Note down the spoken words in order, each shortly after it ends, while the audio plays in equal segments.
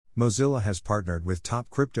Mozilla has partnered with top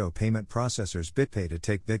crypto payment processors BitPay to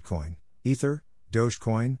take Bitcoin, Ether,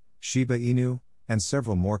 Dogecoin, Shiba Inu, and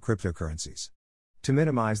several more cryptocurrencies. To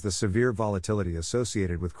minimize the severe volatility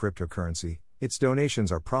associated with cryptocurrency, its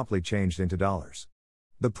donations are promptly changed into dollars.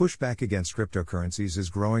 The pushback against cryptocurrencies is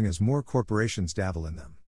growing as more corporations dabble in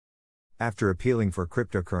them. After appealing for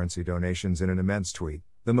cryptocurrency donations in an immense tweet,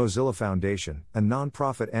 the Mozilla Foundation, a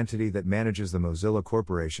non-profit entity that manages the Mozilla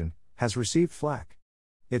Corporation, has received flack.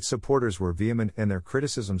 Its supporters were vehement in their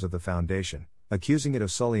criticisms of the foundation, accusing it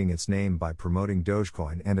of sullying its name by promoting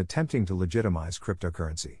Dogecoin and attempting to legitimize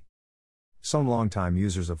cryptocurrency. Some longtime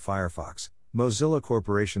users of Firefox, Mozilla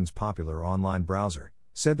Corporation's popular online browser,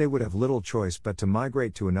 said they would have little choice but to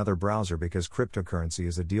migrate to another browser because cryptocurrency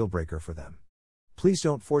is a deal-breaker for them. "Please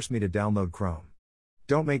don't force me to download Chrome.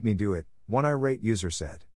 Don't make me do it," one irate user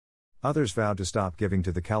said. Others vowed to stop giving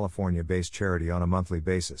to the California-based charity on a monthly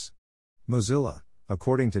basis. Mozilla,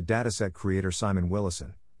 according to dataset creator Simon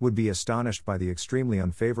Willison, would be astonished by the extremely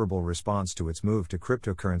unfavorable response to its move to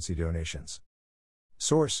cryptocurrency donations.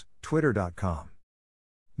 Source: Twitter.com.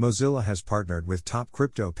 Mozilla has partnered with top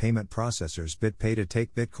crypto payment processors BitPay to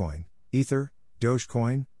take Bitcoin, Ether,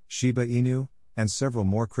 Dogecoin, Shiba Inu, and several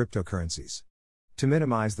more cryptocurrencies. To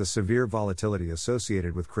minimize the severe volatility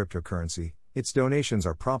associated with cryptocurrency, its donations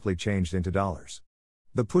are promptly changed into dollars.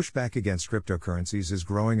 The pushback against cryptocurrencies is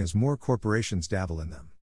growing as more corporations dabble in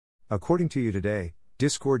them. According to You Today,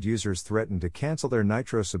 Discord users threatened to cancel their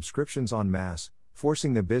Nitro subscriptions en masse,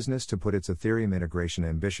 forcing the business to put its Ethereum integration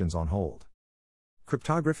ambitions on hold.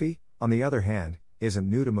 Cryptography, on the other hand, isn't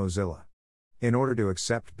new to Mozilla. In order to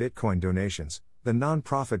accept Bitcoin donations, the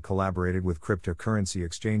non-profit collaborated with cryptocurrency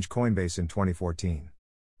exchange Coinbase in 2014.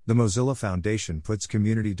 The Mozilla Foundation puts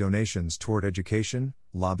community donations toward education,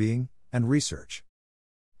 lobbying, and research.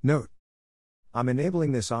 Note: I'm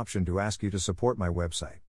enabling this option to ask you to support my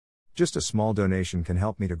website. Just a small donation can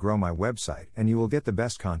help me to grow my website and you will get the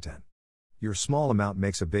best content. Your small amount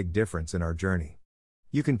makes a big difference in our journey.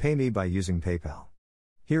 You can pay me by using PayPal.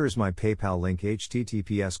 Here is my PayPal link: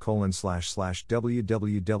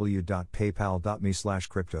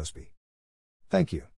 https://www.paypal.me/cryptospe. Thank you.